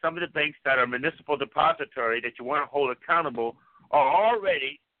suggesting that some of the banks that are municipal depository that you want to hold accountable are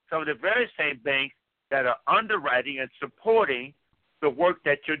already some of the very same banks that are underwriting and supporting the work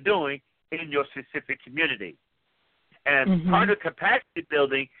that you're doing in your specific community? And part of capacity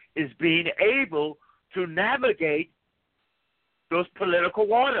building is being able to navigate those political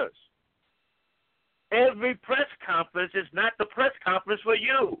waters. Every press conference is not the press conference for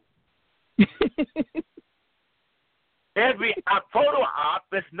you. Every photo op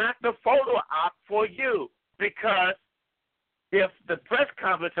is not the photo op for you, because if the press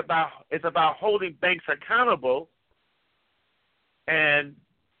conference is about holding banks accountable, and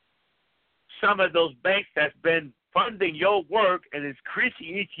some of those banks that's been funding your work and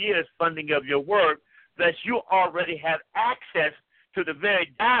increasing each year's funding of your work, that you already have access to the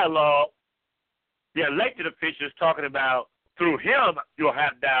very dialogue the elected officials talking about, through him you'll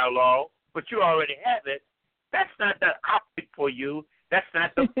have dialogue, but you already have it. That's not the optic for you. That's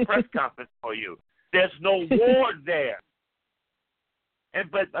not the press conference for you. There's no war there.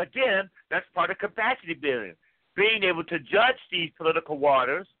 But again, that's part of capacity building, being able to judge these political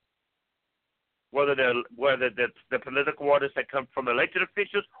waters, whether the political waters that come from elected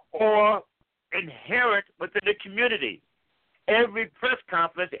officials or inherent within the community. Every press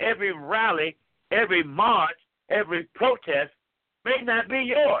conference, every rally, every march, every protest may not be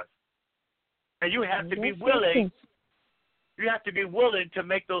yours, and you have to be willing. You have to be willing to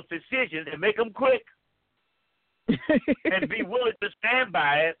make those decisions and make them quick, and be willing to stand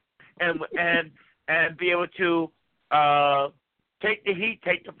by it, and be able to take the heat,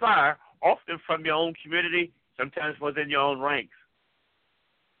 take the fire, often from your own community, sometimes within your own ranks.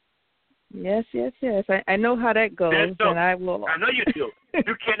 Yes. I know how that goes, and I will. I know you do.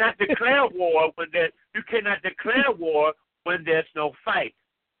 You cannot declare war when there's no fight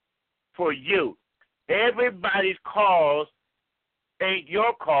for you. Everybody's cause ain't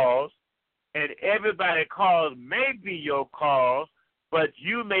your cause, and everybody's cause may be your cause, but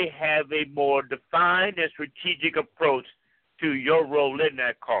you may have a more defined and strategic approach to your role in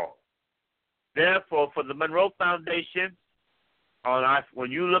that cause. Therefore, for the Monroe Foundation,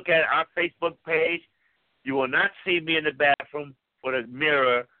 when you look at our Facebook page, you will not see me in the bathroom with a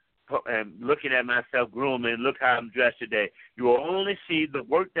mirror and looking at myself grooming. Look how I'm dressed today. You will only see the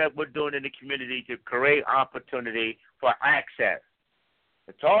work that we're doing in the community to create opportunity for access.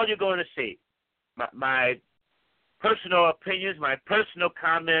 That's all you're going to see. My personal opinions, my personal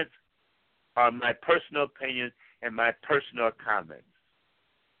comments are my personal opinions and my personal comments.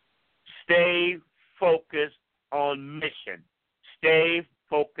 Stay focused on mission. Stay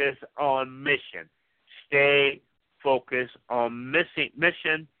focused on mission. Stay focused on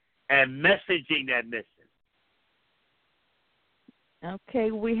mission and messaging that mission.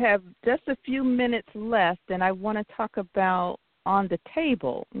 Okay, we have just a few minutes left, and I want to talk about On the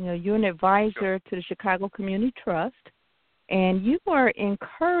Table. You're an advisor to the Chicago Community Trust, and you are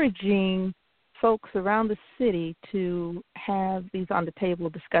encouraging folks around the city to have these on the table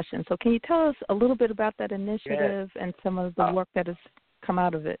discussions. So can you tell us a little bit about that initiative and some of the work that has come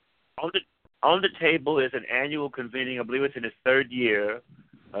out of it? On the table is an annual convening. I believe it's in its third year.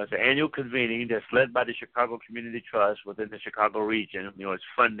 It's an annual convening that's led by the Chicago Community Trust within the Chicago region, its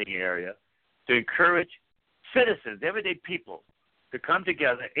funding area, to encourage citizens, everyday people, to come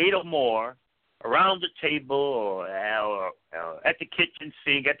together, 8 or more, around the table or at the kitchen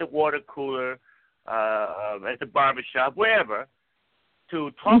sink, at the water cooler, at the barbershop, wherever,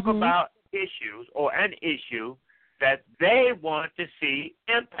 to talk about issues or an issue that they want to see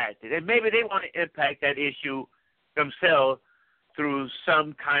impacted. And maybe they want to impact that issue themselves through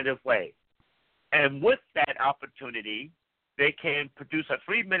some kind of way. And with that opportunity, they can produce a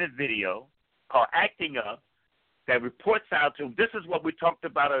 3-minute video called Acting Up that reports out to, this is what we talked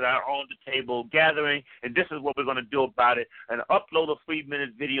about at our On the Table gathering, and this is what we're going to do about it, and upload a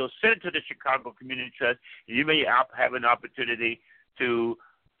 3-minute video, send it to the Chicago Community Trust. You may have an opportunity to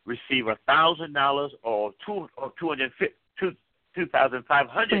receive $1,000 or $2,500,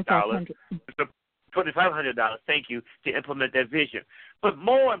 $2,500, thank you, to implement that vision. But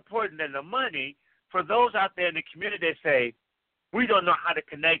more important than the money, for those out there in the community that say, we don't know how to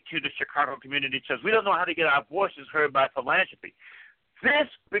connect to the Chicago Community Trust, we don't know how to get our voices heard by philanthropy, this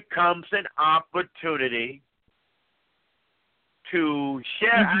becomes an opportunity to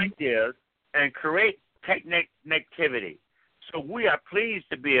share ideas and create connectivity. So we are pleased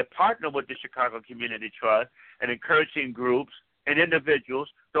to be a partner with the Chicago Community Trust and encouraging groups and individuals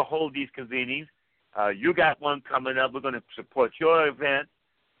to hold these convenings. You got one coming up. We're going to support your event.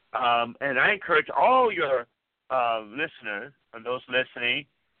 And I encourage all your listeners and those listening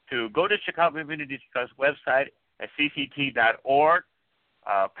to go to Chicago Community Trust website at cct.org,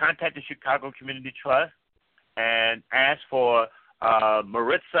 contact the Chicago Community Trust, and ask for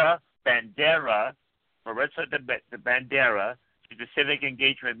Maritza Bandera. Maritza the Bandera. She's the Civic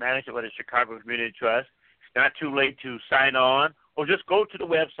Engagement Manager with the Chicago Community Trust. It's not too late to sign on, or just go to the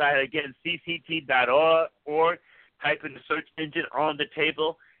website, again, cct.org, type in the search engine On the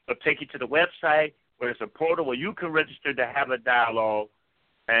Table. It'll take you to the website where it's a portal where you can register to have a dialogue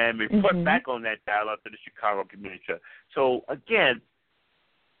and report back on that dialogue to the Chicago Community Trust. So, again,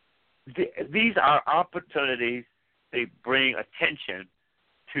 these are opportunities. They bring attention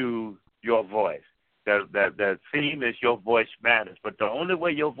to your voice. The theme is your voice matters, but the only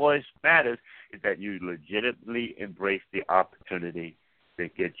way your voice matters is that you legitimately embrace the opportunity to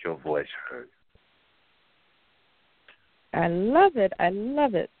get your voice heard. I love it. I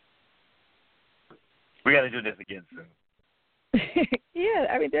love it. We got to do this again soon. Yeah,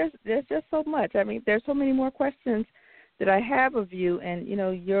 I mean, there's just so much. I mean, there's so many more questions that I have of you, and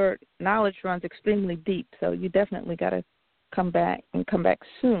your knowledge runs extremely deep. So you definitely got to come back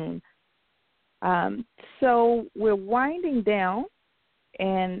soon. So we're winding down,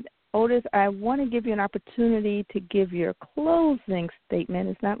 and Otis, I want to give you an opportunity to give your closing statement.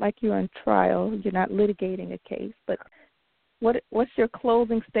 It's not like you're on trial. You're not litigating a case, but what's your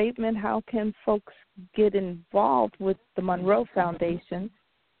closing statement? How can folks get involved with the Monroe Foundation?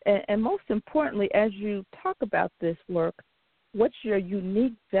 And most importantly, as you talk about this work, what's your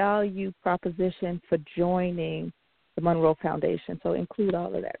unique value proposition for joining the Monroe Foundation? So include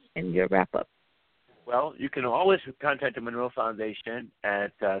all of that in your wrap-up. Well, you can always contact the Monroe Foundation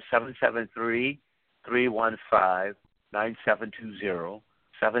at 773-315-9720,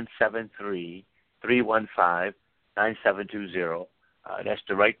 773-315-9720. That's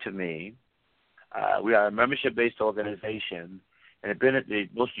direct to me. We are a membership-based organization, and the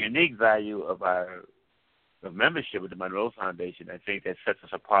most unique value of our membership with the Monroe Foundation, I think that sets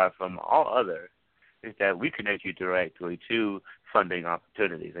us apart from all others, is that we connect you directly to funding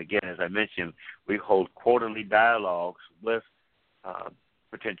opportunities. Again, as I mentioned, we hold quarterly dialogues with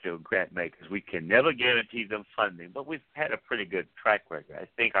potential grant makers. We can never guarantee them funding, but we've had a pretty good track record. I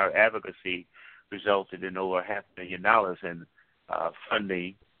think our advocacy resulted in over $500,000 in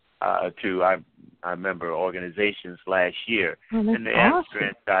funding to our member organizations last year. Oh, that's and the awesome. average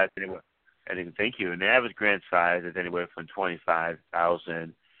grant size thank you. And the average grant size is anywhere from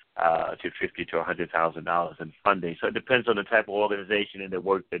 $25,000 to $50,000 to $100,000 in funding. So it depends on the type of organization and the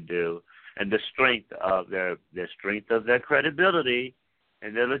work they do, and the strength of their credibility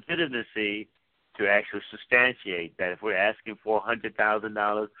and their legitimacy to actually substantiate that. If we're asking for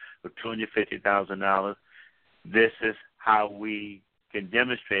 $100,000 or $250,000, this is how we can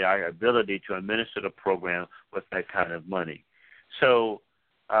demonstrate our ability to administer the program with that kind of money. So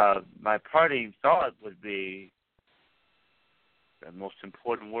my parting thought would be, the most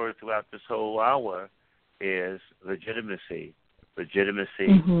important word throughout this whole hour is legitimacy. Legitimacy.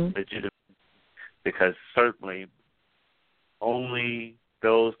 because certainly only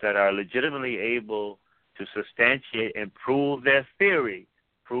those that are legitimately able to substantiate and prove their theory,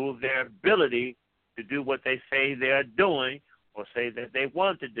 prove their ability to do what they say they are doing or say that they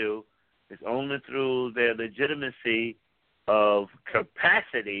want to do, is only through their legitimacy of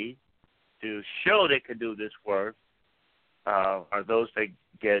capacity to show they can do this work are those that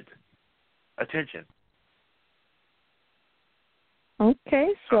get attention. Okay,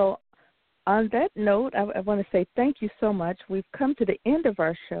 so on that note, I want to say thank you so much. We've come to the end of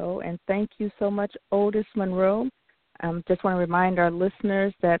our show, and thank you so much, Otis Monroe. Just want to remind our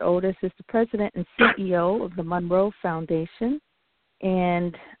listeners that Otis is the president and CEO of the Monroe Foundation.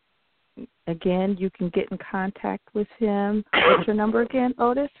 And, again, you can get in contact with him. What's your number again,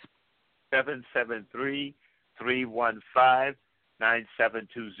 Otis? 773-315-9720.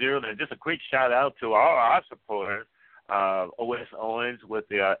 And just a quick shout-out to all our supporters. O.S. Owens with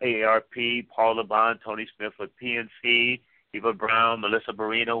the AARP, Paul LeBon, Tony Smith with PNC, Eva Brown, Melissa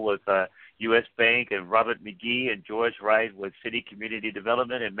Barino with U.S. Bank, and Robert McGee and George Wright with City Community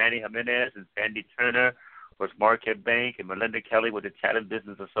Development, and Manny Jimenez and Sandy Turner with Marquette Bank, and Melinda Kelly with the Chatham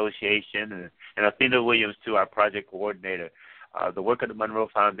Business Association, and Athena Williams, too, our project coordinator. The work of the Monroe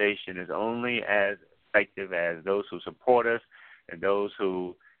Foundation is only as effective as those who support us and those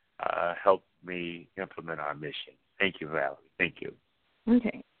who help me implement our mission. Thank you, Valerie. Thank you.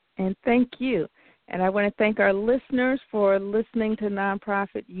 Okay, and thank you. And I want to thank our listeners for listening to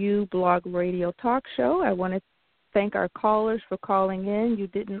Nonprofit U Blog Radio Talk Show. I want to thank our callers for calling in. You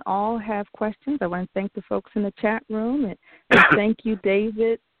didn't all have questions. I want to thank the folks in the chat room. And thank you,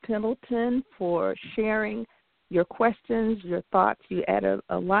 David Pendleton, for sharing your questions, your thoughts. You added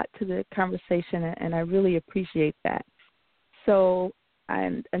a lot to the conversation, and I really appreciate that. So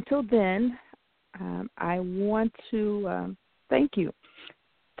until then, I want to thank you.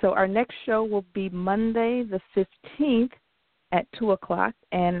 So our next show will be Monday the 15th at 2 o'clock,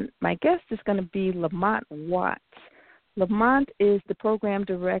 and my guest is going to be Lamont Watts. Lamont is the program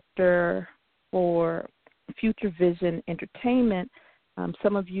director for Future Vision Entertainment.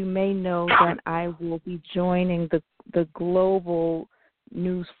 Some of you may know that I will be joining the Global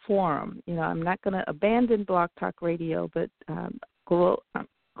News Forum. You know, I'm not going to abandon Blog Talk Radio, but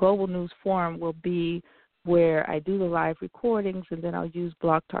Global News Forum will be where I do the live recordings, and then I'll use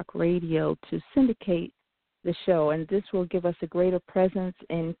Blog Talk Radio to syndicate the show. And this will give us a greater presence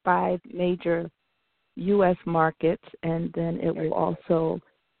in 5 major U.S. markets, and then it will also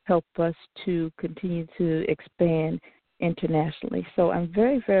help us to continue to expand internationally. So I'm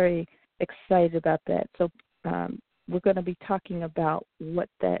very, very excited about that. So we're going to be talking about what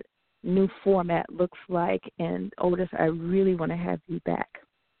that new format looks like. And, Otis, I really want to have you back.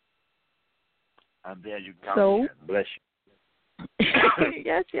 I'm there. You count. Bless you.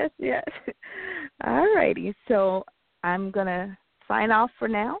 Yes. All righty. So I'm going to sign off for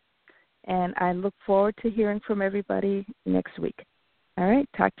now, and I look forward to hearing from everybody next week. All right.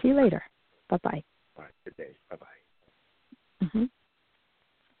 Talk to you later. Bye-bye. All right. Good day. Bye-bye.